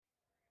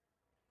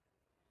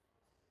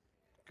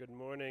Good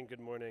morning.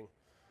 Good morning.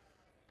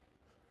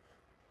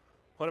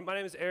 Well, my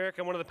name is Eric.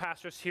 I'm one of the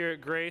pastors here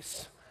at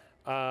Grace.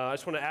 I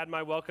just want to add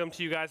my welcome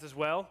to you guys as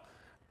well.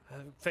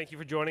 Thank you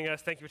for joining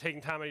us. Thank you for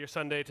taking time out of your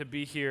Sunday to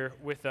be here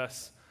with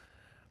us.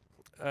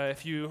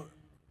 If you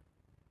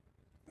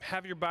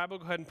have your Bible,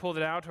 go ahead and pull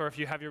it out, or if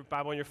you have your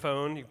Bible on your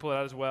phone, you can pull it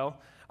out as well.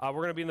 We're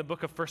going to be in the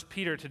book of 1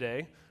 Peter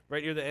today,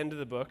 right near the end of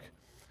the book.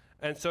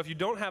 And so if you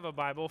don't have a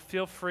Bible,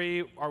 feel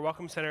free. Our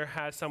Welcome Center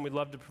has some. We'd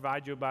love to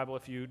provide you a Bible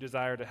if you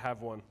desire to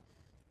have one.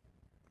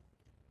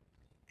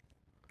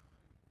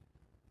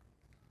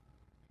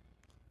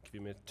 Give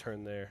you a minute to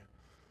turn there.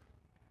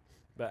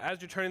 But as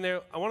you're turning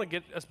there, I want to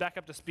get us back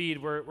up to speed.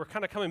 We're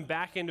kind of coming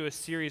back into a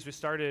series we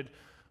started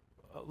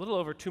a little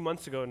over 2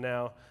 months ago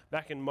now,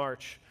 back in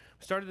March.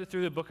 We started it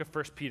through the book of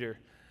 1 Peter.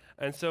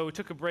 And so we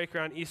took a break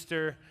around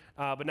Easter,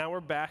 but now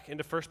we're back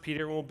into 1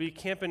 Peter, and we'll be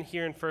camping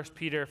here in 1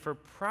 Peter for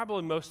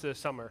probably most of the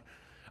summer.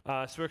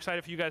 So we're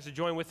excited for you guys to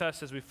join with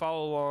us as we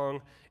follow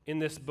along in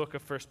this book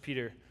of 1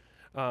 Peter.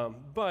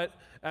 But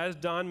as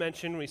Don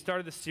mentioned, when we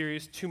started the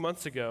series 2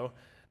 months ago,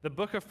 the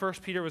book of 1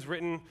 Peter was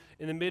written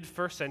in the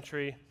mid-1st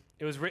century.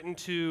 It was written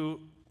to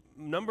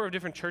a number of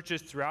different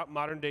churches throughout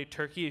modern-day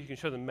Turkey. You can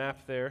show the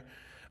map there.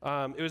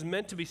 It was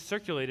meant to be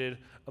circulated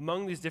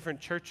among these different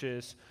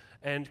churches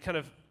and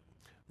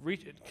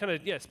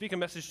speak a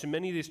message to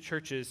many of these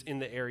churches in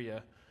the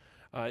area.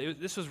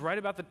 This was right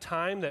about the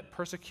time that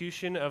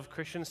persecution of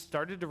Christians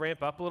started to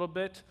ramp up a little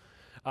bit.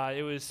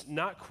 It was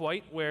not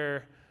quite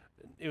where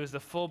it was the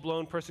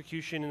full-blown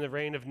persecution in the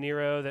reign of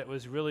Nero that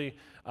was really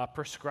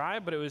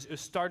prescribed, but it was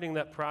starting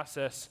that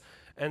process,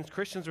 and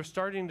Christians were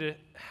starting to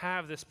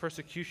have this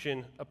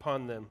persecution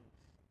upon them.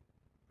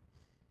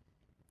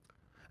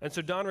 And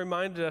so Don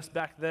reminded us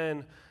back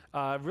then,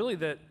 really,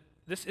 that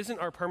this isn't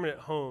our permanent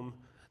home,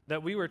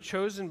 that we were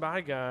chosen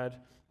by God,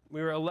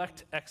 we were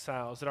elect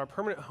exiles, that our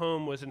permanent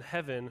home was in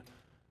heaven,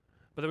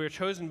 but that we were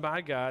chosen by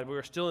God, we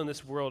were still in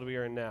this world we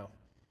are in now.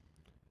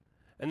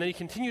 And then he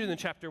continued in the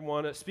chapter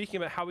 1, speaking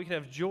about how we can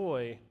have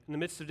joy in the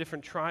midst of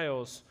different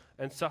trials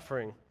and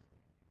suffering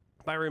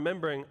by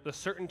remembering the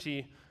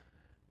certainty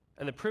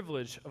and the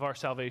privilege of our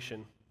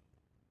salvation,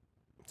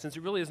 since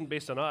it really isn't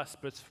based on us,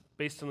 but it's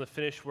based on the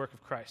finished work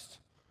of Christ.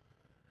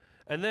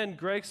 And then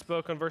Greg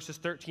spoke on verses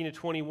 13 to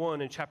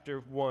 21 in chapter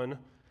 1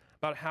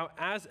 about how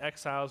as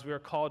exiles we are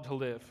called to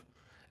live,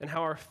 and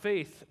how our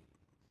faith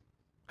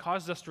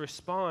causes us to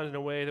respond in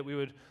a way that we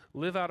would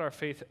live out our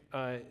faith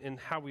in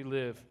how we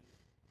live.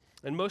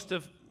 And much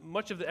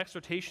of the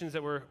exhortations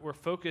that were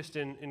focused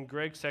in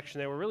Greg's section,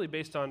 they were really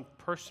based on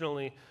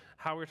personally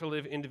how we're to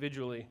live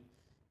individually.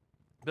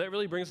 But that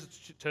really brings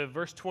us to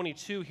verse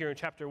 22 here in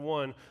chapter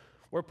 1,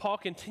 where Paul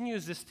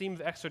continues this theme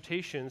of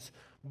exhortations,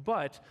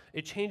 but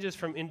it changes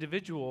from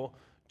individual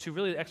to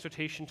really the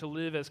exhortation to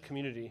live as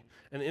community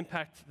and the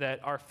impact that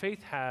our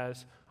faith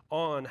has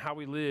on how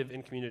we live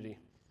in community.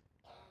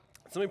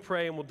 So let me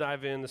pray and we'll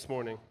dive in this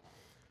morning.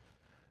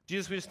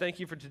 Jesus, we just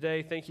thank you for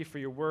today. Thank you for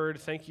your word.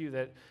 Thank you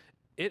that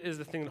it is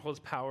the thing that holds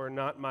power,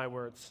 not my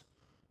words.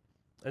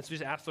 And so we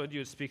just ask, Lord,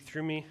 you would speak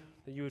through me,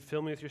 that you would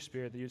fill me with your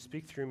spirit, that you would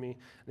speak through me,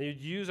 and that you'd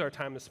use our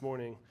time this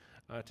morning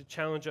to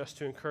challenge us,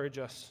 to encourage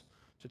us,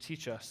 to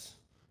teach us,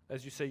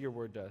 as you say your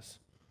word does.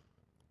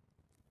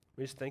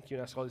 We just thank you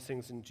and ask all these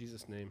things in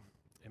Jesus' name.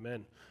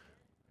 Amen.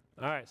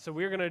 All right, so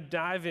we're going to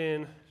dive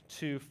in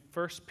to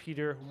 1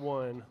 Peter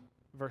 1,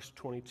 verse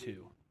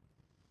 22.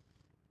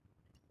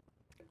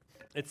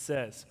 It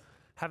says,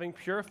 having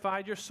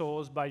purified your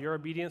souls by your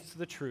obedience to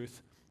the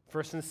truth,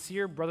 for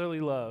sincere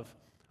brotherly love,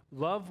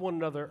 love one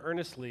another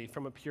earnestly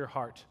from a pure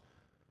heart,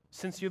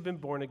 since you have been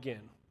born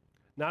again,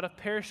 not of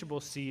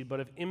perishable seed, but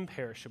of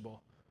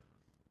imperishable,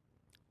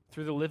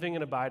 through the living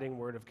and abiding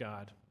word of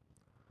God.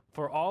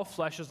 For all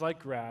flesh is like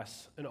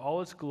grass, and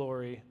all its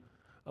glory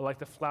are like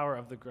the flower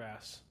of the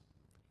grass.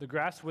 The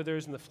grass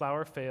withers and the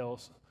flower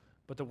fails,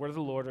 but the word of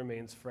the Lord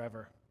remains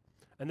forever.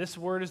 And this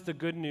word is the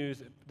good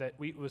news that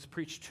was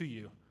preached to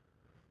you.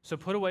 So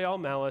put away all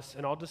malice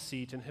and all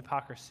deceit and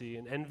hypocrisy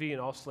and envy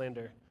and all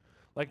slander.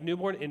 Like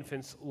newborn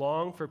infants,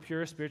 long for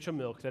pure spiritual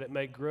milk, that it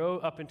may grow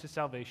up into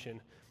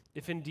salvation,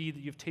 if indeed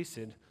you've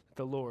tasted that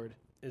the Lord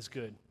is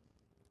good.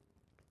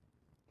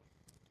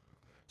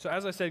 So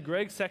as I said,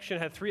 Greg's section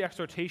had 3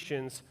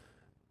 exhortations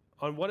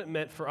on what it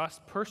meant for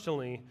us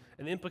personally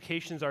and the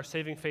implications our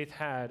saving faith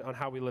had on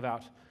how we live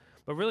out.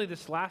 But really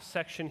this last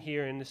section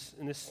here in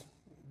this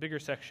bigger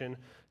section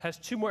has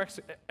 2 more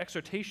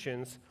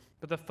exhortations,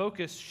 but the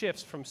focus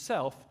shifts from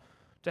self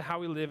to how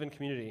we live in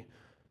community.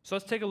 So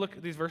let's take a look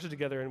at these verses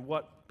together and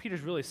what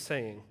Peter's really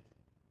saying.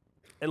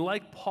 And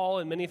like Paul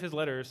in many of his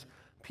letters,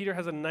 Peter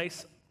has a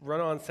nice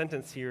run-on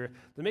sentence here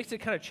that makes it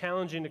kind of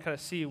challenging to kind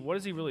of see what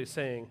is he really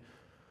saying.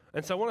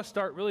 And so I want to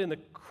start really in the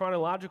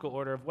chronological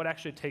order of what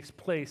actually takes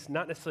place,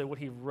 not necessarily what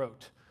he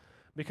wrote.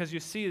 Because you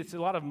see it's a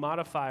lot of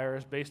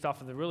modifiers based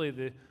off of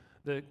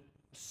the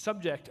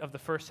subject of the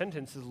first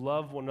sentence is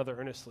love one another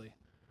earnestly.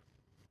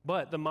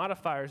 But the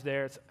modifiers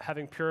there, it's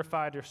having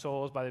purified your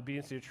souls by the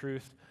obedience to your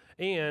truth,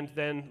 and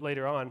then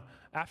later on,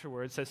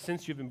 afterwards, says,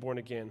 since you've been born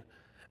again.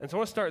 And so I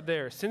want to start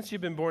there, since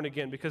you've been born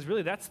again, because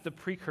really that's the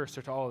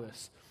precursor to all of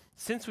this.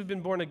 Since we've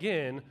been born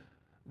again,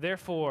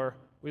 therefore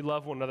we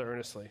love one another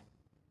earnestly.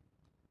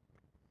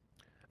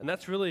 And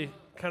that's really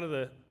kind of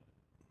the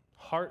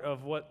heart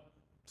of what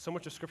so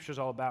much of Scripture is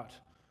all about,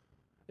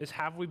 is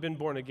have we been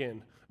born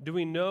again? Do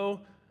we know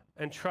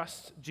and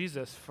trust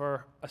Jesus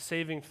for a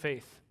saving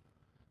faith?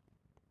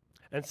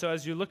 And so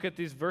as you look at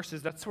these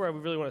verses, that's where we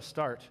really want to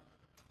start.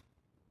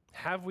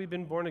 Have we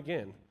been born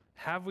again?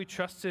 Have we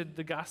trusted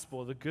the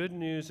gospel, the good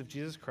news of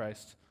Jesus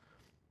Christ,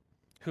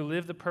 who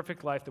lived the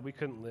perfect life that we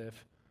couldn't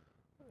live,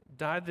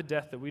 died the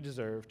death that we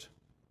deserved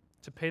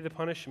to pay the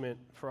punishment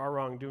for our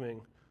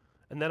wrongdoing,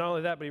 and not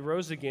only that, but he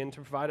rose again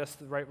to provide us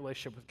the right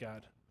relationship with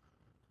God?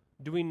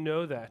 Do we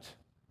know that?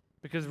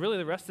 Because really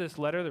the rest of this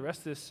letter, the rest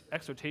of this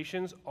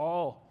exhortations,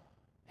 all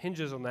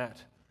hinges on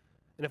that.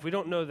 And if we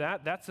don't know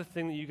that, that's the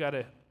thing that you got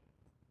to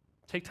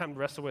take time to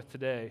wrestle with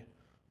today,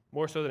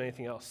 more so than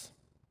anything else.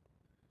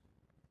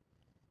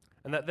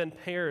 And that then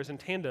pairs in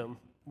tandem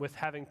with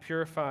having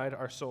purified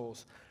our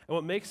souls. And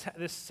what makes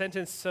this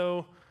sentence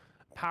so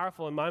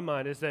powerful in my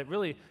mind is that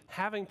really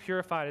having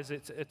purified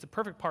it's a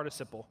perfect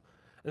participle.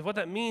 And what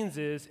that means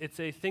is it's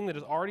a thing that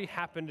has already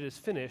happened, it is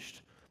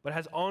finished, but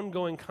has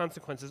ongoing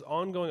consequences,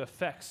 ongoing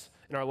effects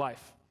in our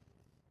life.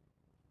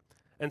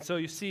 And so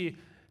you see,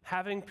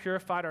 having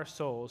purified our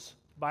souls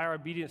by our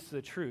obedience to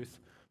the truth,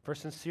 for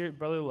sincere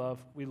brotherly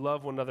love, we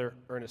love one another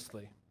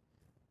earnestly.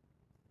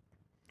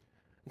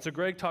 And so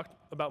Greg talked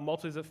about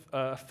multitudes of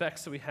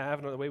effects that we have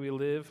and the way we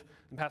live,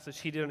 the passage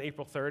he did on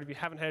April 3rd. If you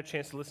haven't had a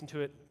chance to listen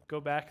to it,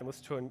 go back and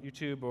listen to it on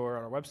YouTube or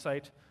on our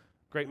website.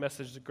 Great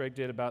message that Greg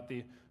did about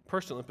the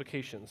personal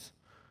implications.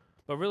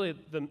 But really,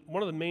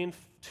 one of the main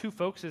two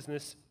focuses in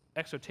this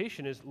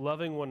exhortation is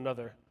loving one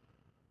another.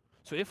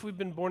 So if we've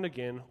been born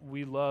again,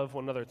 we love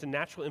one another. It's a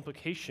natural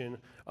implication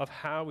of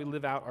how we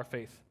live out our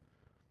faith.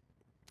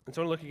 And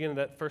so I want to look again at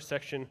that first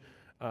section,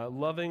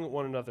 loving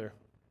one another.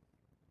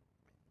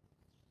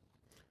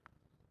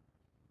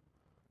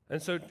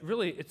 And so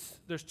really,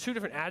 there's two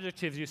different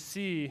adjectives you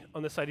see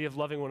on this idea of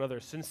loving one another.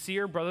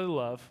 Sincere brotherly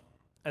love,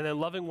 and then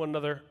loving one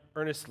another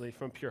earnestly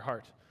from a pure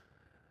heart.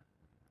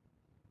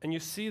 And you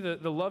see the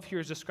love here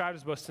is described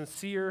as both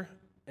sincere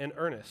and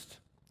earnest.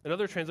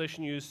 Another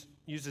translation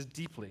uses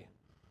deeply.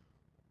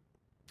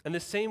 And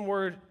this same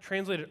word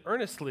translated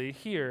earnestly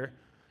here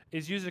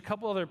is used a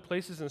couple other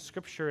places in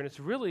Scripture, and it's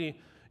really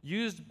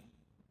used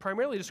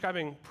primarily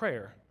describing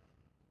prayer.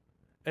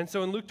 And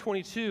so in Luke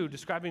 22,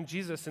 describing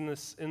Jesus in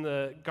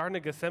the Garden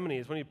of Gethsemane,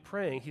 is when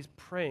he's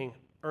praying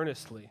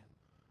earnestly.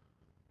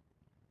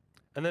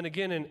 And then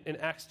again in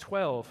Acts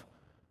 12,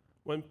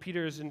 when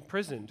Peter is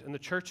imprisoned and the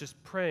church is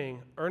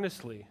praying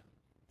earnestly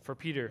for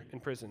Peter in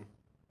prison.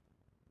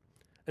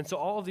 And so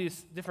all of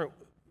these different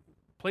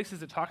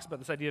places it talks about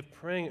this idea of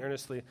praying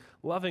earnestly,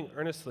 loving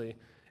earnestly,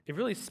 it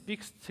really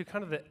speaks to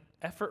kind of the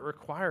effort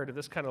required of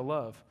this kind of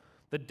love,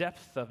 the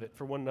depth of it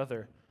for one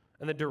another,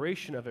 and the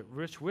duration of it,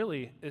 which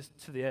really is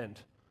to the end.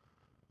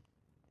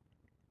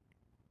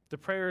 The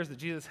prayers that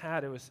Jesus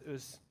had, it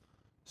was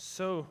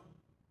so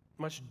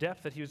much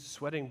depth that he was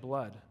sweating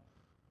blood.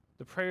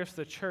 The prayers for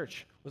the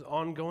church was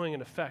ongoing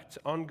in effect,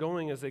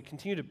 ongoing as they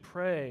continue to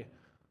pray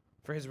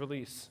for his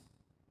release.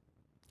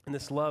 And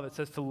this love, it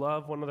says to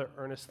love one another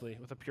earnestly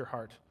with a pure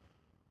heart.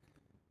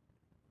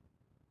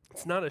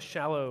 It's not a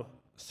shallow,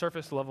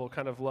 surface level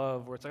kind of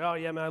love where it's like, oh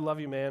yeah, man, I love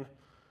you, man.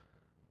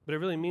 But it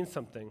really means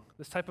something.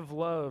 This type of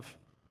love,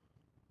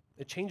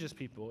 it changes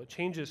people. It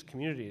changes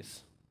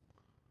communities.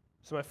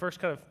 So my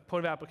first kind of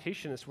point of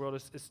application in this world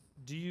is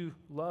do you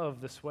love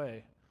this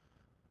way?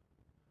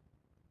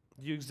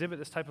 Do you exhibit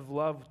this type of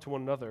love to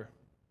one another?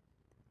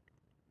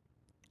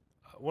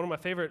 One of my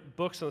favorite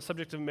books on the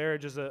subject of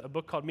marriage is a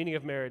book called Meaning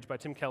of Marriage by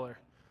Tim Keller.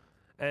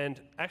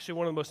 And actually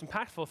one of the most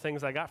impactful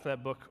things I got from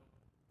that book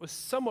was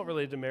somewhat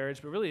related to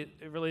marriage, but really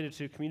it related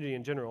to community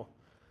in general.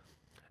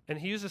 And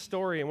he used a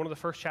story in one of the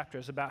first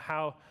chapters about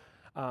how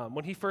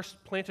when he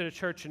first planted a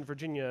church in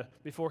Virginia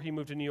before he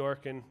moved to New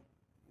York and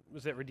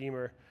was at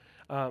Redeemer,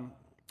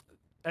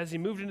 as he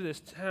moved into this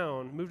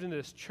town, moved into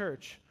this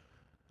church,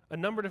 a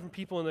number of different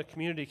people in the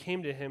community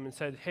came to him and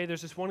said, hey,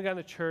 there's this one guy in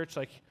the church,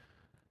 like,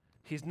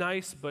 he's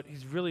nice, but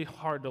he's really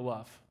hard to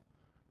love.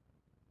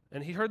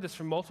 And he heard this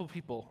from multiple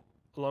people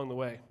along the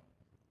way.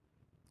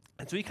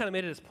 And so he kind of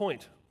made it his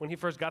point when he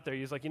first got there.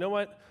 He was like, you know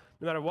what?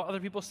 No matter what other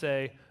people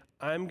say,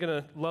 I'm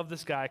going to love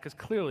this guy because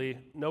clearly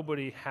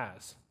nobody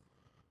has.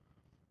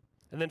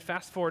 And then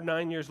fast forward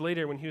 9 years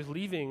later when he was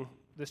leaving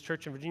this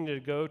church in Virginia to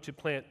go to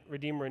plant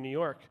Redeemer in New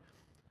York,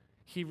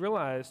 he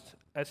realized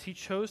as he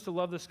chose to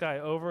love this guy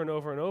over and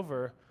over and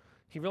over,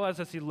 he realized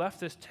as he left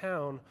this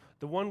town,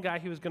 the one guy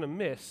he was going to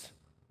miss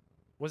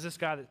was this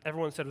guy that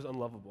everyone said was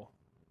unlovable.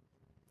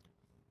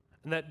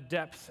 And that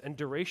depth and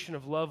duration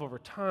of love over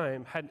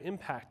time had an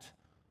impact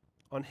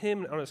on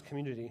him and on his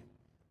community.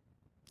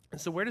 And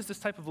so where does this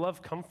type of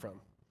love come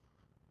from?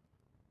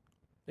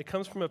 It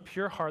comes from a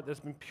pure heart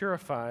that's been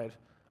purified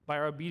by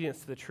our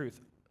obedience to the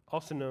truth,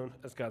 also known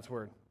as God's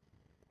word.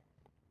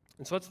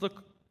 And so let's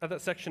look at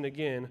that section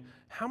again,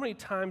 how many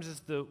times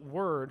is the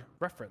word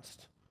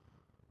referenced?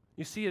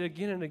 You see it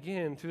again and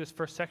again through this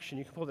first section.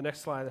 You can pull the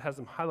next slide that has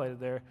them highlighted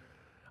there.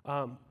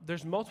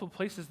 There's multiple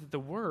places that the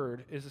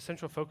word is the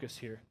central focus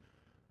here.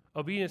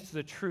 Obedience to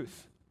the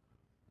truth.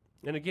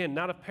 And again,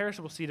 not of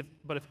perishable seed,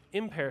 but of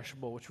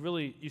imperishable, which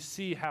really you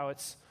see how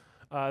it's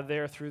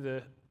there through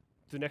the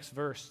next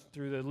verse,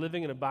 through the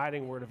living and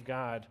abiding word of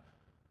God.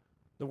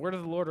 The word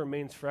of the Lord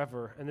remains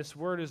forever, and this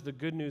word is the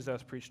good news that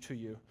was preached to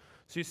you.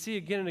 So you see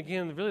again and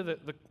again, really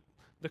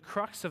the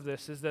crux of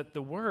this is that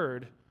the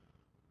word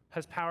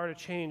has power to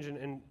change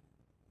and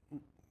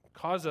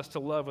cause us to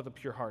love with a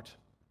pure heart.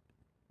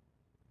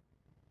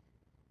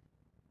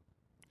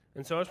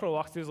 And so I just want to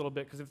walk through this a little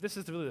bit, because if this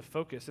is really the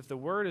focus, if the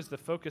word is the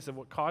focus of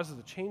what causes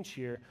the change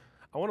here,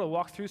 I want to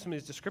walk through some of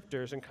these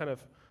descriptors and kind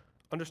of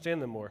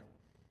understand them more.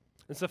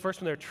 And so the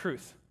first one there,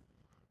 truth.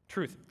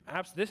 Truth.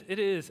 It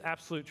is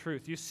absolute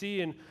truth. You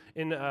see in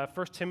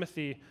 2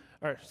 Timothy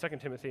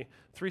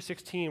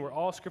 3:16, where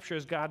all Scripture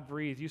is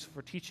God-breathed, useful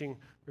for teaching,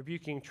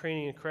 rebuking,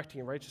 training, and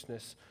correcting in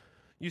righteousness.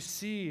 You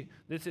see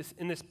this is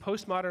in this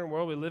postmodern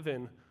world we live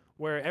in,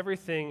 where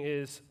everything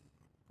is,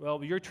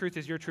 well, your truth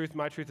is your truth,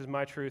 my truth is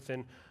my truth,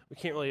 and we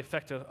can't really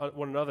affect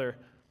one another.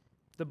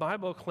 The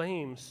Bible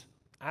claims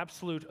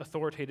absolute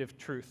authoritative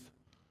truth.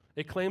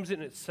 It claims it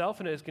in itself,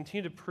 and it has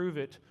continued to prove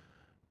it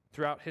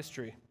throughout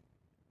history.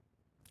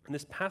 In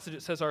this passage,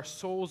 it says our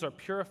souls are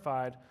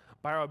purified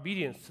by our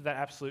obedience to that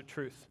absolute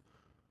truth.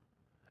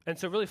 And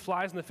so it really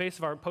flies in the face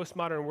of our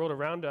postmodern world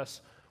around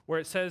us, where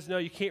it says, no,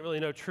 you can't really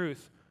know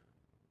truth.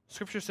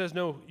 Scripture says,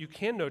 no, you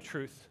can know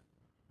truth,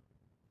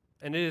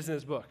 and it is in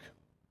this book.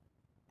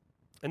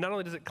 And not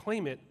only does it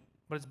claim it,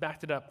 but it's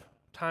backed it up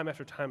time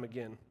after time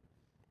again.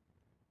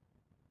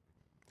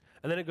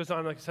 And then it goes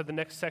on, like I said, the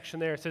next section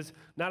there, it says,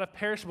 not of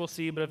perishable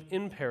seed, but of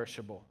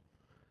imperishable.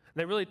 And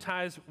that really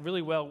ties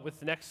really well with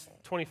the next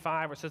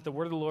 25, where it says, the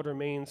word of the Lord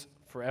remains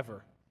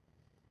forever.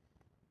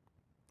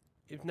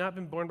 You've not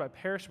been born by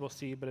perishable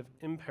seed, but of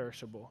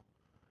imperishable.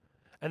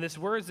 And this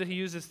words that he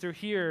uses through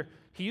here,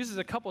 he uses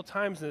a couple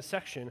times in this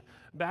section.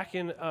 Back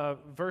in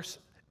verse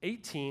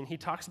 18, he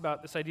talks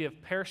about this idea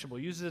of perishable,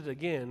 uses it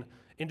again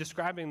in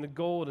describing the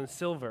gold and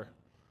silver.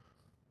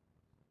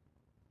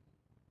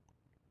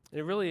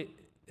 And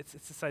it's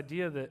this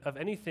idea that of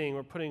anything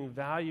we're putting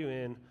value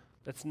in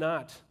that's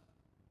not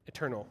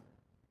eternal.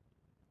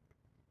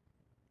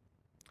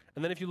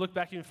 And then if you look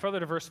back even further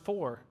to verse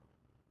 4,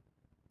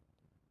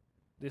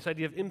 this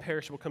idea of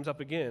imperishable comes up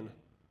again.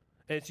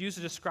 And it's used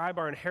to describe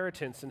our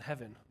inheritance in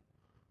heaven.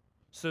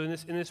 So in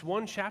this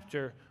one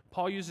chapter,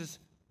 Paul uses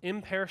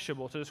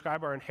imperishable to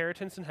describe our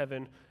inheritance in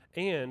heaven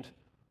and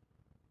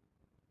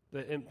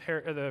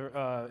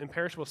the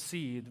imperishable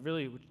seed,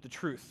 really the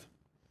truth,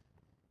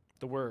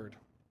 the word.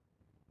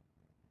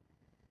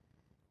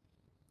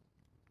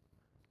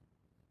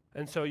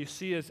 And so you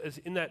see as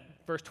in that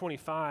verse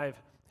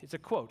 25, it's a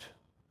quote.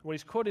 What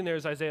he's quoting there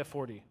is Isaiah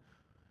 40.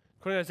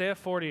 Quoting Isaiah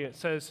 40, it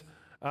says,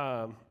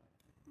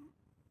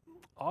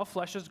 all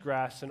flesh is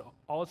grass, and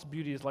all its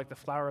beauty is like the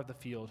flower of the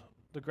field.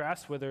 The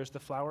grass withers, the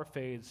flower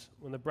fades,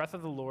 when the breath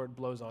of the Lord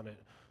blows on it.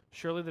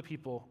 Surely the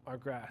people are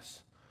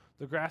grass.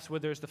 The grass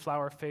withers, the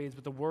flower fades,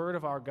 but the word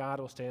of our God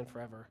will stand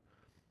forever.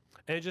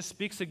 And it just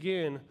speaks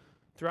again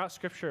throughout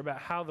Scripture about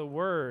how the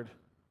word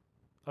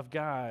of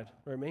God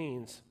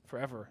remains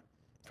forever,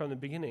 from the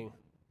beginning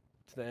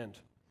to the end.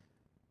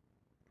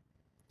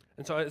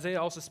 And so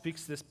Isaiah also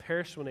speaks to this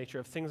perishable nature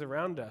of things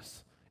around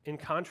us in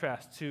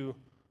contrast to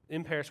the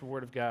imperishable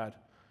word of God.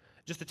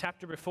 Just a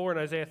chapter before in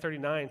Isaiah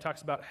 39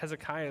 talks about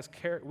Hezekiah's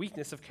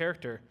weakness of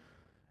character,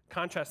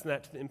 contrasting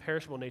that to the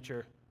imperishable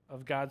nature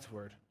of God's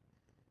word.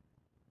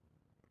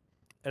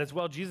 And as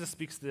well, Jesus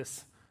speaks to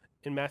this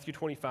in Matthew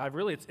 25.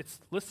 Really, it's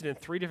listed in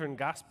 3 different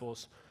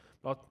Gospels.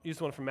 I'll use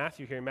the one from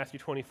Matthew here, in Matthew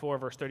 24,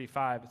 verse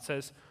 35. It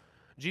says,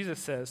 Jesus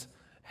says,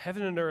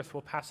 heaven and earth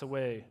will pass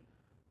away,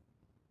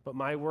 but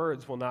my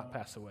words will not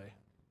pass away.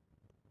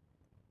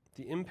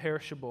 The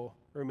imperishable,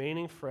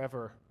 remaining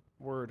forever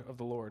word of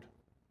the Lord.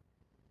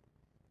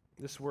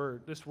 This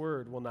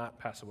word will not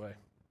pass away,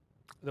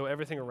 though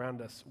everything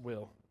around us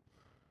will.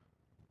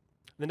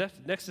 The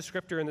next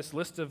descriptor in this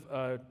list of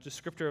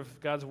descriptor of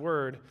God's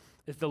word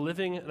is the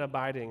living and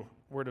abiding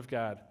word of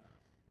God.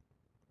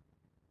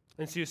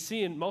 And so you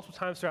see in multiple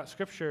times throughout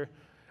Scripture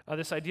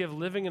this idea of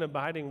living and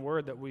abiding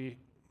word that we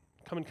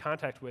come in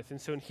contact with.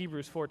 And so in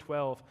Hebrews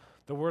 4:12,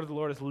 the word of the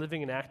Lord is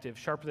living and active,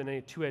 sharper than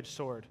any two-edged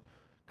sword,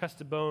 cuts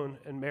to bone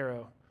and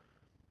marrow,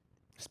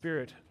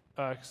 spirit,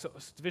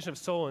 division of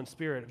soul and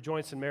spirit, of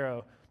joints and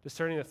marrow,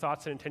 discerning the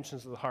thoughts and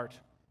intentions of the heart.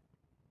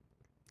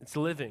 It's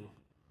living.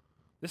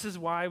 This is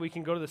why we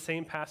can go to the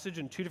same passage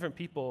and 2 different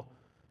people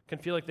can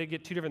feel like they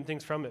get 2 different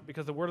things from it,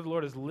 because the word of the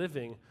Lord is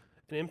living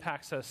and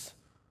impacts us.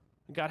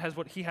 God has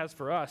what he has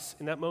for us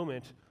in that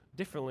moment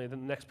differently than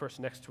the next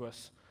person next to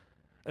us.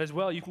 And as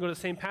well, you can go to the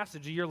same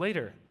passage a year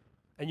later,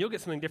 and you'll get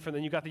something different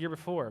than you got the year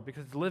before,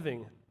 because it's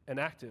living and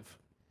active.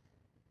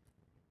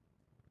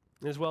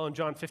 And as well, in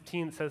John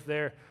 15, it says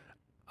there,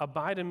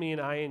 Abide in me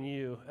and I in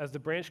you, as the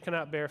branch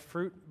cannot bear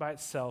fruit by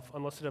itself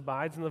unless it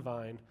abides in the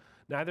vine,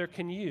 neither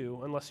can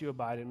you unless you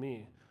abide in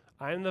me.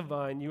 I am the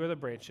vine, you are the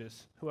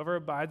branches. Whoever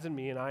abides in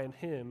me and I in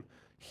him,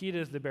 he it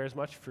is that bears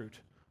much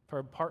fruit. For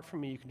apart from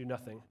me, you can do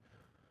nothing.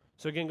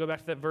 So again, go back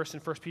to that verse in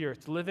 1 Peter.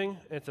 It's living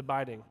and it's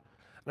abiding.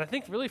 And I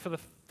think really for the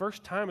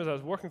first time as I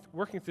was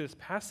working through this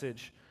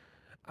passage,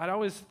 I'd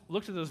always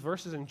looked at those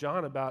verses in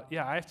John about,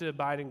 I have to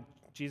abide in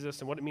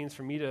Jesus and what it means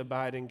for me to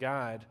abide in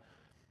God.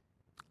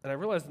 And I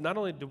realized not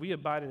only do we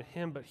abide in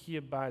him, but he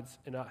abides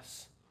in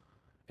us.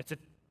 It's a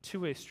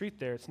two-way street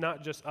there. It's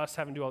not just us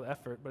having to do all the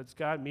effort, but it's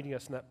God meeting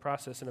us in that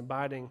process and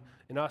abiding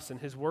in us and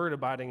his word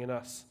abiding in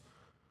us.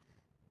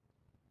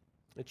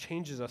 It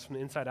changes us from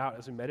the inside out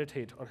as we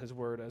meditate on his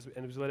word, as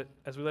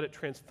we let it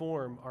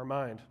transform our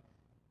mind.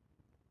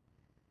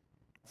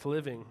 It's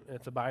living and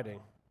it's abiding.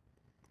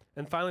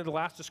 And finally, the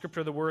last descriptor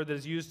of the word that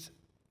is used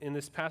in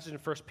this passage in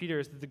 1 Peter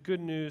is that the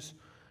good news,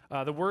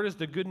 the word is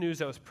the good news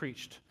that was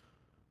preached.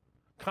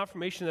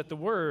 Confirmation that the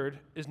word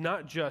is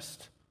not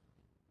just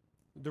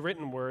the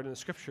written word in the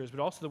scriptures, but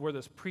also the word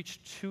that's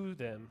preached to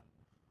them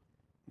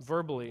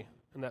verbally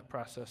in that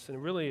process.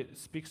 And really it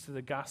speaks to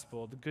the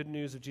gospel, the good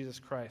news of Jesus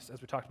Christ,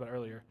 as we talked about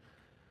earlier,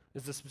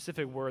 is the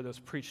specific word that was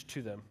preached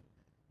to them.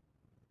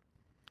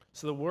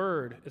 So the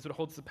word is what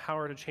holds the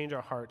power to change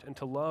our heart and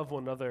to love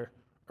one another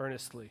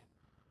earnestly.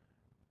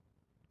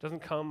 It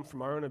doesn't come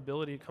from our own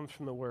ability, it comes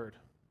from the word.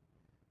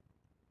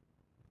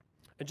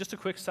 And just a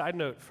quick side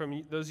note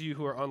from those of you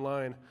who are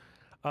online,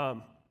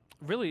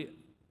 really,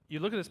 you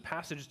look at this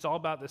passage, it's all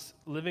about this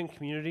living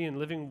community and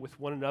living with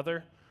one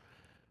another.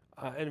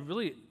 And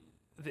really,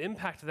 the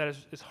impact of that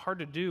is hard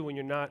to do when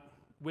you're not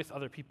with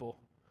other people.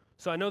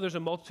 So I know there's a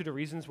multitude of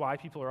reasons why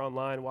people are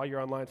online, why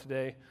you're online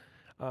today.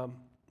 But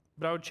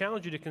I would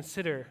challenge you to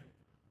consider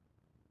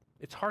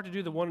it's hard to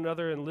do the one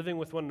another and living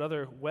with one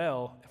another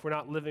well if we're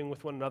not living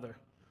with one another.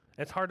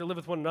 And it's hard to live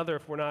with one another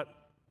if we're not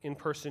in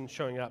person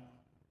showing up.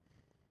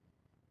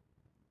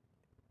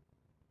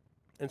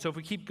 And so if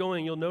we keep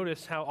going, you'll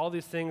notice how all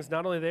these things,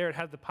 not only there, it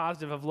has the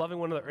positive of loving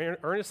one another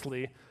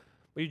earnestly,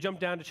 but you jump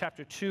down to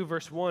chapter 2,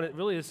 verse 1, it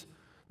really is,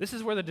 this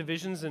is where the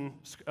divisions and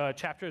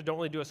chapters don't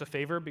really do us a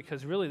favor,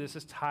 because really this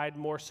is tied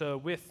more so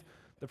with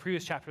the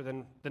previous chapter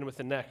than with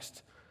the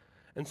next.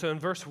 And so in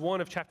verse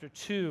 1 of chapter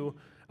 2,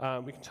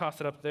 we can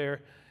toss it up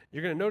there,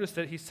 you're going to notice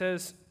that he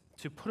says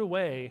to put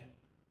away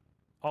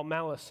all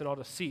malice and all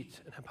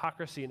deceit and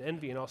hypocrisy and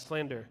envy and all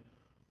slander.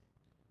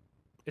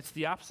 It's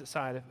the opposite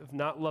side of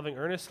not loving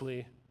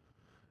earnestly.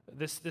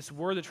 This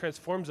word that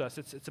transforms us,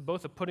 it's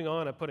both a putting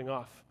on and a putting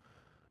off.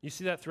 You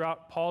see that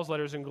throughout Paul's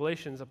letters in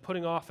Galatians, a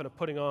putting off and a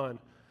putting on.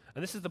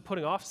 And this is the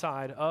putting off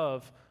side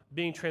of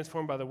being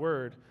transformed by the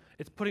word.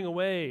 It's putting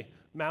away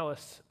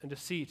malice and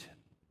deceit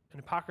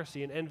and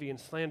hypocrisy and envy and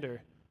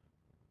slander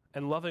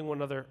and loving one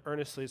another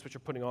earnestly is what you're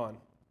putting on.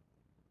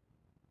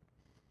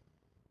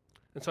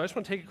 And so I just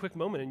want to take a quick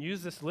moment and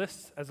use this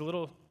list as a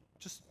little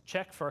just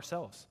check for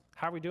ourselves.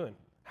 How are we doing?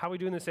 How are we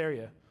doing in this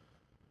area?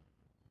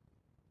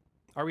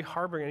 Are we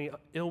harboring any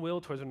ill will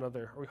towards one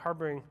another? Are we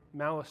harboring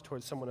malice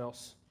towards someone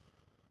else?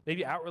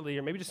 Maybe outwardly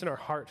or maybe just in our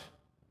heart.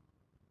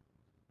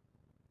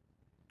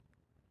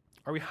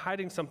 Are we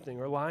hiding something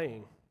or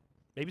lying?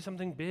 Maybe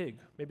something big,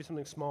 maybe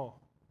something small.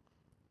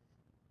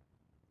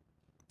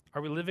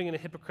 Are we living in a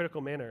hypocritical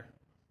manner?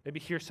 Maybe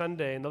here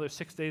Sunday and the other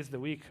 6 days of the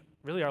week,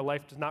 really our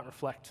life does not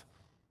reflect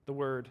the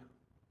word.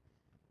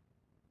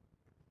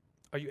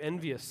 Are you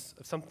envious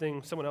of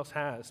something someone else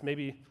has?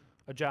 Maybe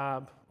a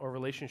job or a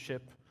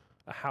relationship,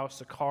 a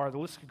house, a car, the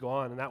list could go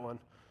on in that one.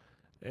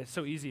 And it's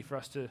so easy for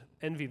us to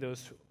envy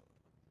those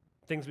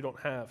things we don't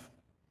have.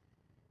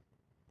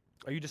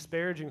 Are you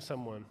disparaging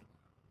someone?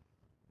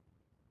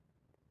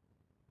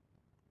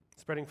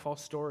 Spreading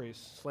false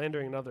stories,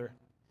 slandering another?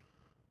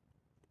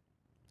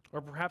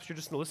 Or perhaps you're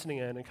just in the listening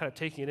end and kind of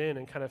taking it in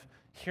and kind of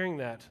hearing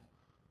that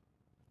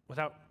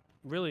without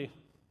really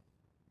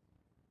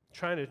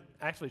trying to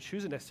actually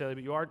choose it necessarily,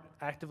 but you are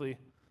actively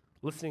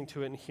listening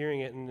to it and hearing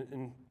it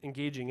and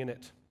engaging in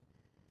it.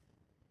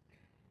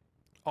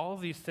 All of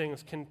these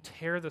things can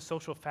tear the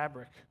social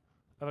fabric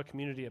of a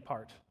community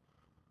apart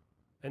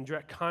in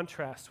direct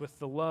contrast with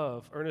the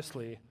love,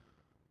 earnestly,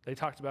 they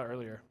talked about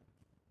earlier.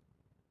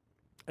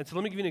 And so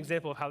let me give you an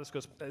example of how this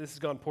has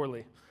gone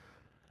poorly.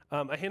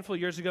 A handful of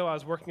years ago, I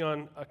was working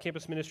on a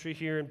campus ministry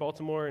here in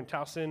Baltimore and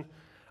Towson,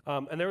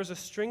 and there was a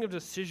string of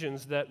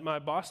decisions that my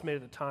boss made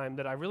at the time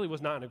that I really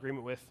was not in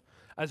agreement with,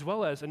 as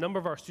well as a number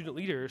of our student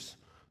leaders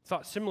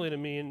thought similarly to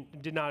me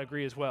and did not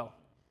agree as well.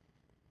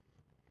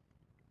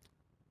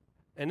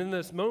 And in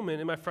this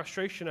moment, in my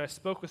frustration, I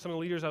spoke with some of the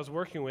leaders I was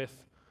working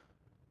with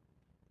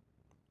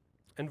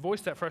and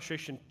voiced that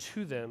frustration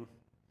to them.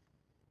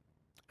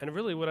 And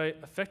really what I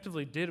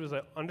effectively did was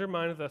I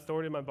undermined the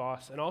authority of my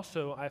boss, and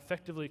also I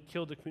effectively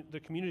killed the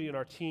community and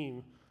our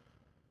team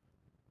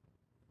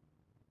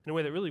in a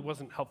way that really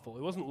wasn't helpful.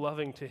 It wasn't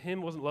loving to him,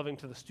 it wasn't loving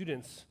to the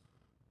students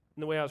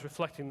in the way I was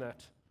reflecting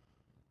that.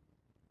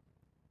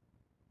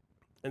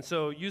 And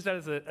so use that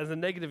as a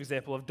negative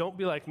example of don't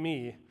be like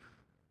me,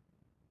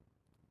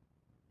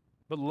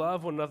 but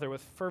love one another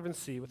with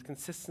fervency, with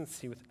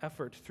consistency, with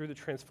effort through the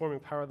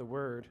transforming power of the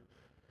word.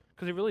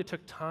 Because it really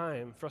took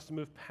time for us to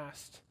move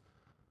past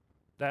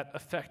that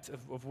effect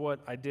of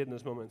what I did in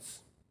those moments.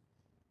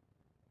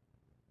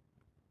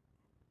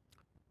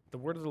 The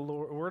word of the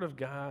Lord, word of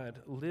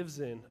God lives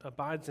in,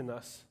 abides in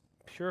us,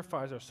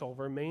 purifies our soul,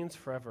 remains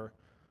forever,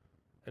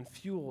 and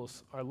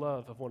fuels our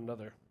love of one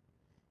another.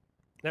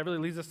 That really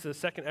leads us to the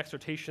second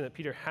exhortation that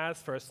Peter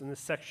has for us in this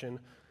section.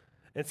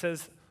 It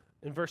says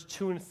in verse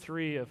 2 and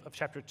 3 of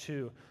chapter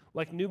 2,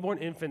 like newborn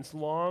infants,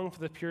 long for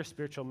the pure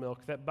spiritual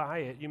milk, that by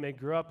it you may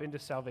grow up into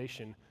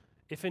salvation,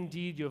 if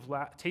indeed you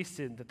have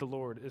tasted that the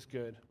Lord is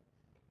good.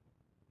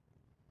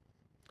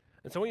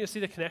 And so I want you to see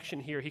the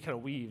connection here he kind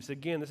of weaves.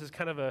 Again, this is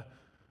kind of a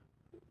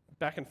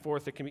back and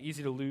forth. It can be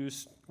easy to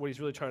lose what he's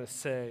really trying to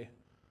say.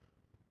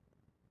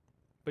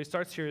 But he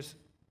starts here as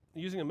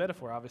using a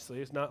metaphor,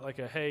 obviously. It's not like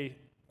a, hey,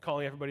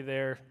 calling everybody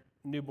there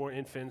newborn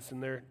infants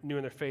and they're new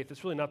in their faith.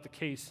 It's really not the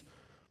case.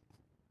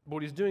 But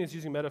what he's doing is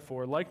using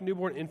metaphor. Like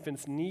newborn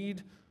infants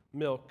need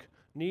milk,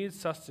 need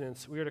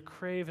sustenance, we are to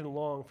crave and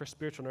long for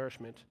spiritual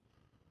nourishment.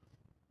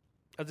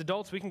 As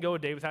adults, we can go a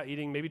day without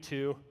eating, maybe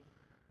two.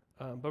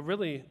 But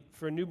really,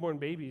 for newborn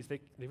babies, they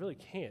really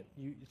can't.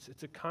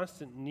 It's a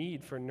constant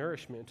need for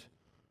nourishment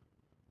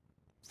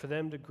for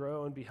them to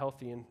grow and be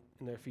healthy in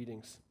their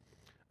feedings.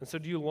 And so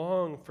do you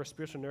long for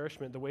spiritual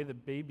nourishment the way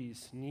that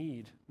babies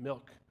need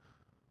milk?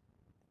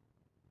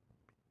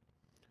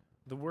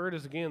 The word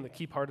is, again, the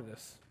key part of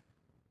this.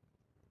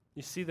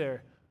 You see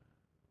there,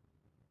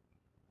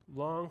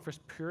 long for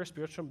pure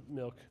spiritual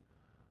milk,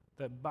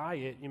 that by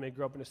it you may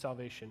grow up into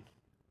salvation.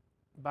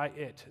 By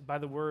it, by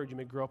the word, you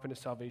may grow up into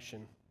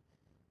salvation.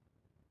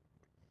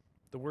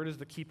 The word is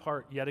the key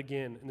part, yet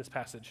again, in this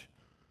passage.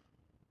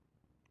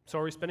 So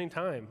are we spending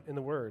time in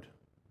the word?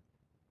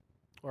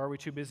 Or are we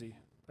too busy?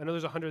 I know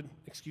there's 100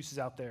 excuses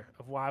out there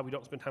of why we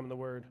don't spend time in the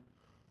word.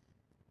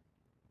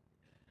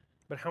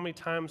 But how many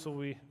times will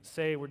we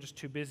say we're just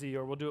too busy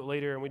or we'll do it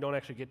later and we don't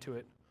actually get to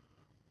it?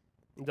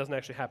 It doesn't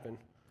actually happen.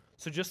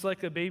 So just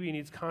like a baby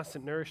needs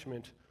constant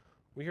nourishment,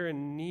 we are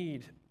in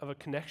need of a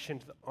connection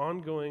to the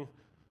ongoing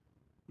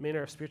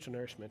manner of spiritual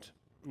nourishment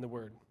in the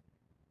word.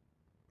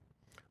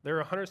 There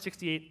are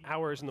 168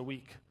 hours in the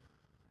week,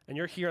 and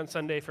you're here on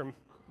Sunday for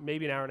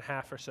maybe an hour and a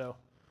half or so.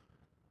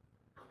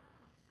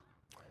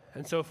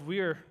 And so if we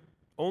are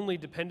only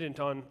dependent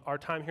on our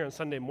time here on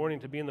Sunday morning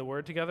to be in the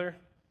Word together,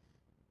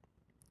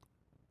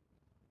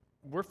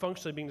 we're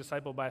functionally being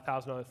discipled by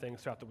 1,000 other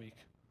things throughout the week.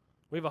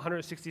 We have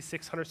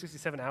 166,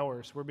 167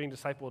 hours. We're being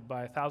discipled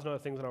by 1,000 other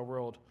things in our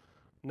world,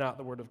 not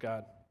the Word of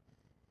God.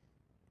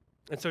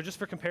 And so just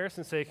for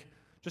comparison's sake,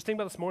 just think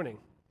about this morning.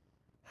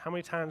 How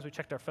many times we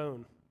checked our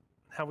phone,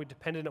 how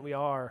dependent we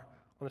are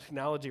on the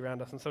technology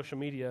around us and social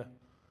media.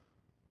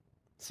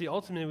 See,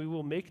 ultimately, we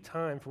will make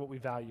time for what we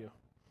value.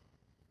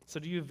 So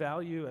do you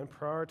value and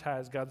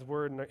prioritize God's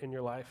word in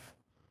your life?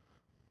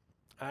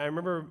 I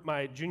remember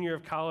my junior year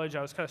of college,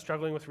 I was kind of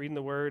struggling with reading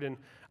the word, and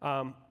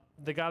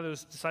the guy that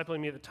was discipling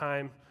me at the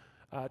time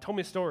told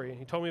me a story.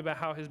 He told me about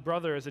how his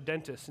brother is a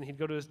dentist, and he'd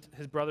go to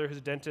his brother who's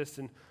a dentist,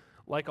 and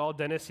like all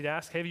dentists, he'd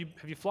ask, hey,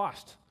 have you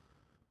flossed?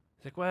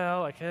 He's like,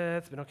 well,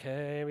 it's been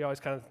okay. We always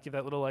kind of give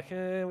that little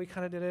we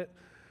kind of did it.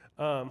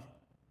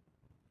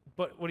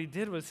 But what he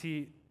did was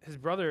his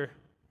brother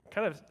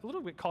kind of a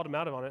little bit called him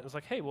out on it. It was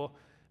like, hey, well,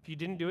 if you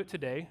didn't do it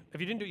today,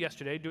 if you didn't do it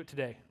yesterday, do it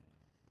today.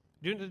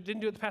 Didn't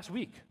do it the past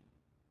week,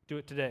 do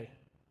it today.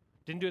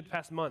 Didn't do it the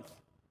past month,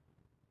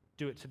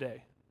 do it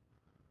today.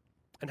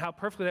 And how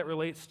perfectly that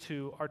relates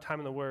to our time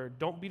in the Word.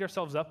 Don't beat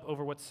ourselves up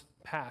over what's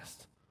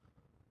past.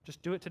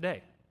 Just do it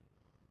today.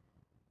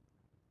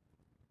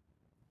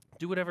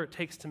 Do whatever it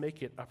takes to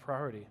make it a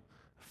priority.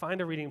 Find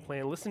a reading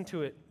plan. Listen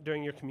to it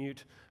during your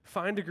commute.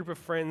 Find a group of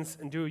friends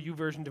and do a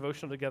YouVersion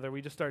devotional together.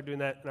 We just started doing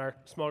that in our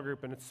small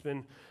group, and it's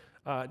been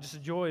just a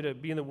joy to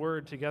be in the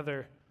Word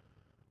together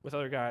with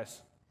other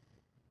guys.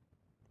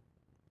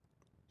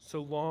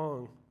 So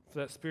long for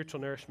that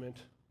spiritual nourishment.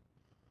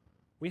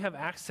 We have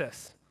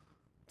access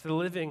to the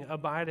living,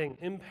 abiding,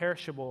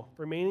 imperishable,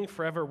 remaining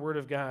forever Word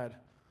of God.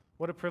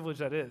 What a privilege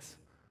that is.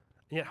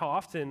 And yet how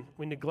often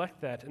we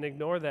neglect that and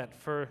ignore that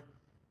for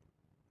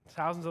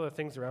thousands of other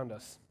things around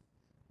us.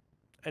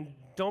 And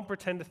don't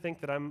pretend to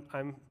think that I'm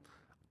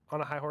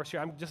on a high horse here.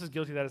 I'm just as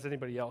guilty of that as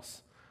anybody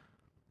else.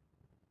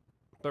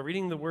 But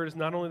reading the Word is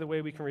not only the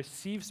way we can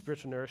receive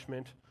spiritual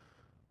nourishment,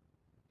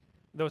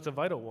 though it's a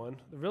vital one.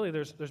 Really,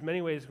 there's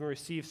many ways we can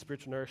receive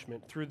spiritual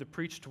nourishment through the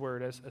preached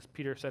Word, as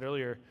Peter said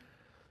earlier,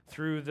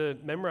 through the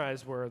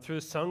memorized Word, through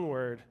the sung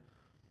Word,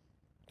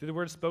 through the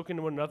Word spoken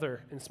to one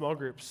another in small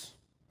groups,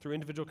 through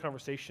individual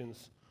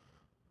conversations.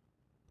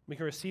 We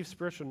can receive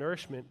spiritual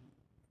nourishment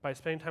by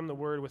spending time in the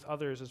Word with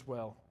others as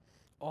well.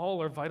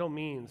 All are vital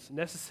means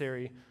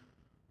necessary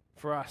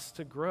for us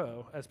to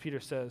grow, as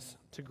Peter says,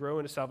 to grow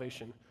into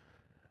salvation.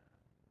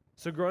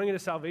 So growing into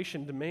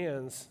salvation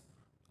demands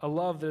a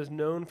love that is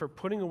known for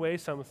putting away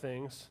some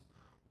things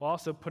while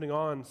also putting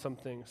on some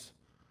things.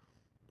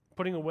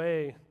 Putting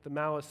away the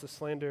malice, the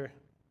slander,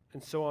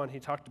 and so on he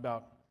talked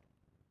about.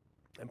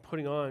 and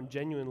putting on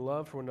genuine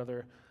love for one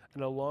another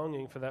and a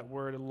longing for that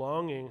word, a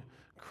longing,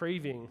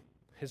 craving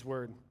his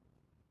word.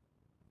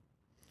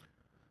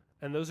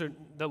 And those are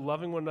the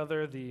loving one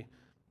another, the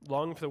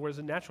longing for the word is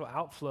a natural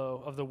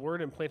outflow of the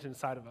word implanted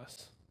inside of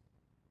us.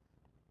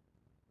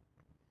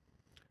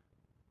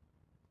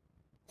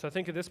 So I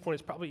think at this point,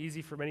 it's probably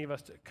easy for many of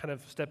us to kind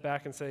of step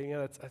back and say,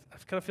 I'm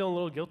kind of feeling a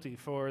little guilty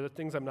for the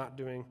things I'm not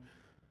doing.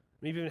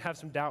 Maybe even have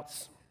some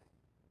doubts.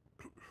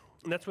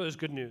 And that's where there's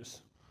good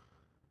news.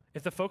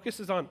 If the focus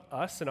is on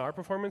us and our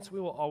performance, we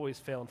will always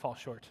fail and fall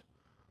short.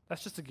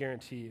 That's just a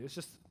guarantee. It's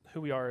just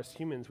who we are as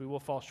humans. We will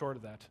fall short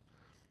of that.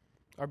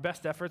 Our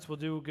best efforts will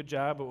do a good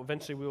job, but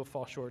eventually we will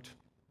fall short.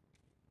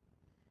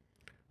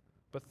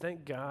 But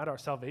thank God our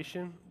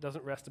salvation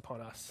doesn't rest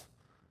upon us.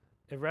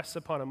 It rests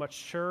upon a much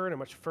surer and a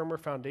much firmer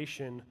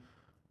foundation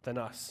than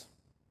us.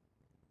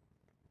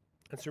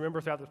 And so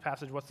remember throughout this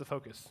passage, what's the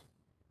focus?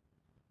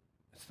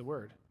 It's the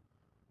Word.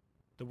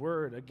 The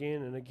Word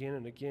again and again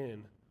and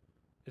again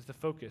is the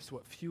focus,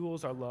 what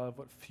fuels our love,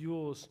 what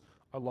fuels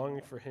our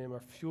longing for Him,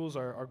 what fuels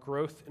our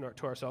growth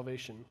to our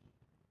salvation.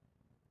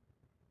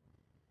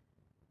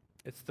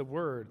 It's the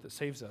Word that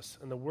saves us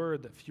and the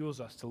Word that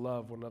fuels us to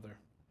love one another.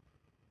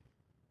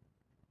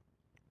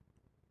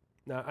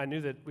 Now, I knew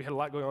that we had a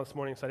lot going on this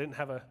morning, so I didn't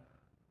have a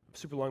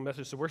super long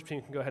message, so worship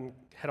team can go ahead and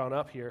head on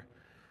up here.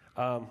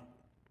 But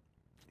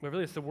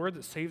really, it's the Word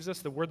that saves us,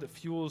 the Word that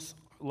fuels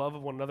love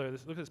of one another.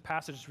 Look at this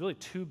passage, it's really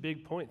two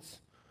big points.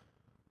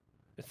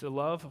 It's the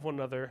love of one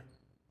another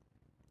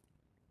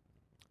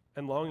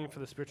and longing for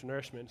the spiritual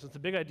nourishment. So the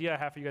big idea I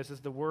have for you guys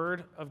is the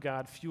Word of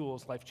God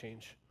fuels life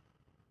change.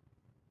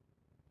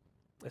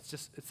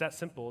 It's that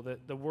simple,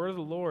 that the Word of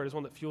the Lord is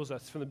one that fuels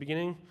us from the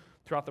beginning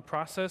throughout the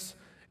process.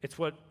 It's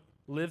what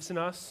lives in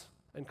us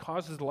and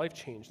causes the life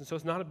change. And so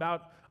it's not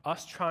about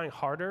us trying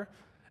harder.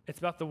 It's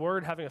about the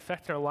Word having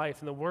effect in our life,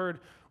 and the Word,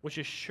 which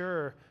is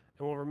sure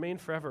and will remain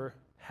forever,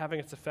 having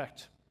its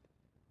effect.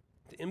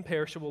 The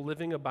imperishable,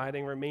 living,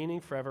 abiding,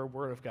 remaining forever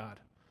Word of God.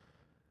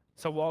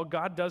 So while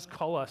God does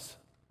call us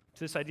to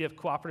this idea of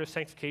cooperative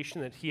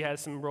sanctification, that He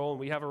has some role and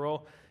we have a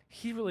role,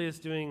 He really is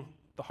doing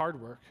the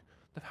hard work.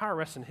 The power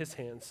rests in His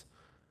hands.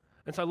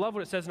 And so I love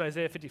what it says in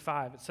Isaiah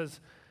 55. It says,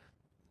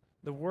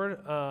 the word,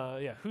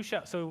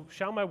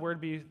 shall my word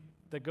be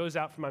that goes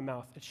out from my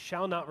mouth? It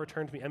shall not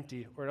return to me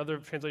empty, or in other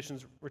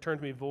translations, return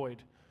to me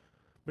void.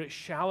 But it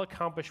shall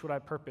accomplish what I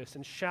purpose,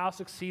 and shall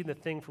succeed in the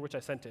thing for which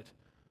I sent it.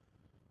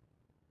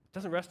 It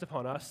doesn't rest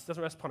upon us. It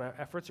doesn't rest upon our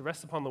efforts. It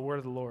rests upon the word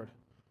of the Lord.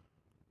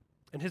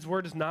 And His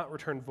word does not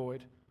return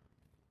void.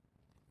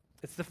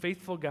 It's the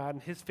faithful God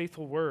and His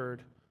faithful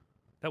word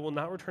that will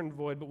not return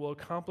void, but will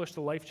accomplish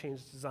the life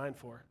change it's designed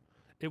for.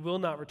 It will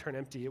not return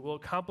empty. It will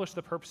accomplish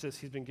the purposes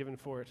He's been given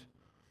for it.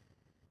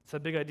 So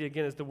the big idea,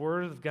 again, is the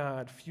Word of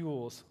God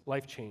fuels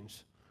life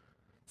change.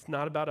 It's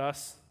not about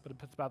us, but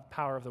it's about the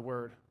power of the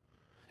Word.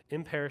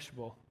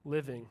 Imperishable,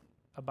 living,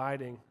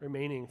 abiding,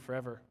 remaining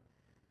forever.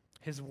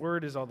 His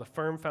Word is all the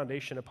firm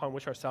foundation upon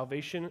which our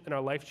salvation and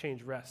our life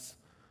change rests.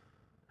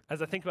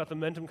 As I think about the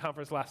Momentum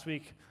Conference last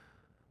week,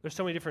 there's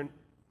so many different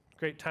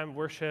great time of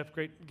worship,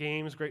 great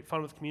games, great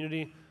fun with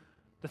community.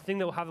 The thing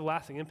that will have the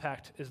lasting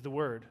impact is the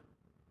Word.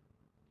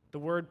 The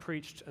Word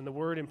preached and the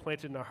Word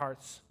implanted in our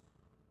hearts.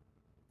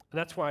 And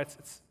that's why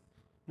it's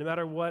no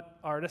matter what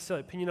our necessarily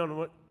opinion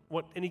on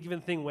what any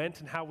given thing went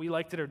and how we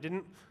liked it or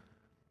didn't,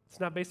 it's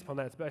not based upon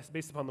that. It's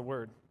based upon the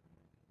Word.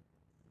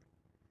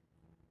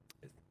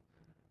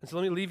 And so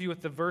let me leave you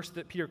with the verse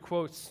that Peter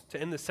quotes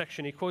to end this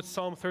section. He quotes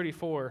Psalm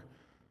 34. And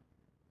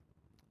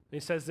he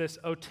says this,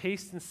 "Oh,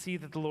 taste and see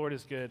that the Lord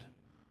is good.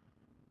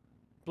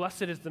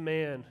 Blessed is the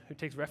man who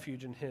takes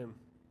refuge in Him."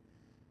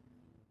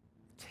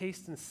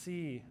 Taste and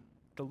see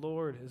the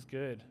Lord is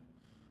good.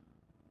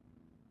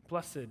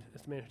 Blessed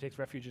is the man who takes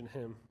refuge in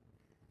Him.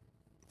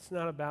 It's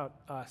not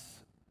about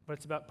us, but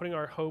it's about putting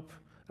our hope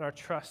and our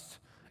trust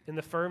in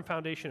the firm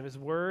foundation of His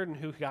Word and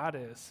who God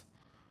is.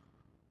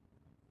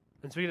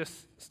 And so we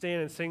just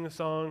stand and sing the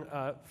song,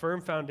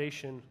 Firm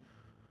Foundation,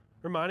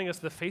 reminding us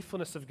of the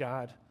faithfulness of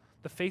God,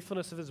 the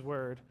faithfulness of His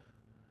Word.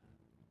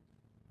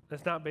 And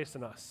it's not based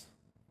on us.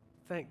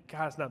 Thank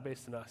God it's not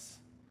based on us.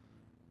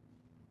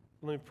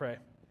 Let me pray.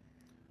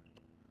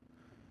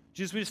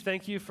 Jesus, we just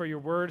thank You for Your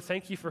Word.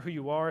 Thank You for who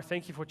You are.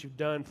 Thank You for what You've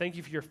done. Thank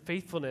You for Your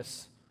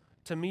faithfulness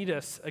to meet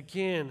us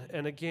again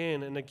and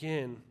again and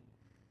again.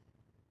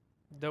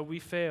 Though we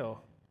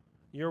fail,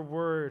 Your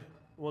Word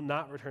will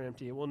not return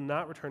empty. It will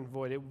not return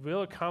void. It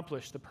will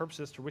accomplish the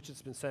purposes to which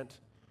it's been sent.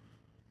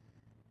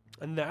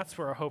 And that's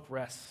where our hope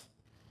rests.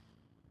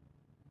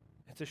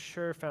 It's a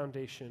sure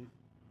foundation.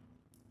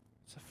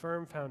 It's a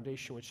firm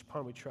foundation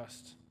upon we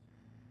trust.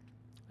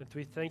 And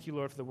we thank You,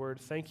 Lord, for the Word.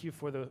 Thank You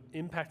for the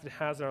impact it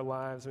has in our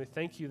lives. And we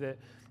thank You that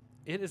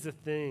it is the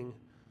thing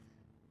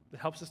that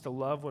helps us to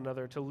love one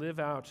another, to live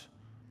out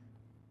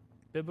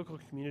biblical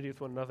community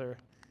with one another,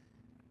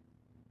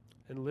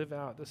 and live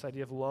out this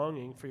idea of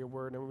longing for Your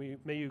Word. And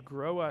may You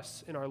grow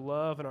us in our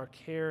love and our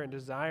care and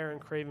desire and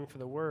craving for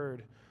the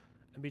Word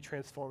and be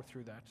transformed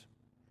through that.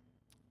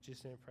 In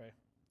Jesus' name I pray.